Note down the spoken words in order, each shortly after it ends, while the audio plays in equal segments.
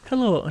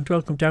Hello and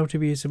welcome to How to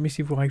Be a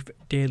Submissive Wife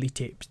Daily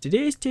Tips.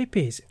 Today's tip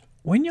is,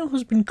 when your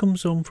husband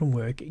comes home from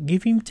work,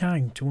 give him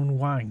time to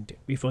unwind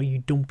before you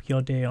dump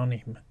your day on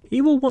him.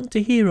 He will want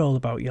to hear all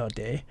about your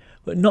day,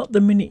 but not the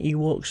minute he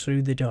walks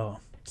through the door.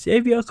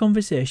 Save your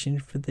conversation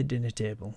for the dinner table.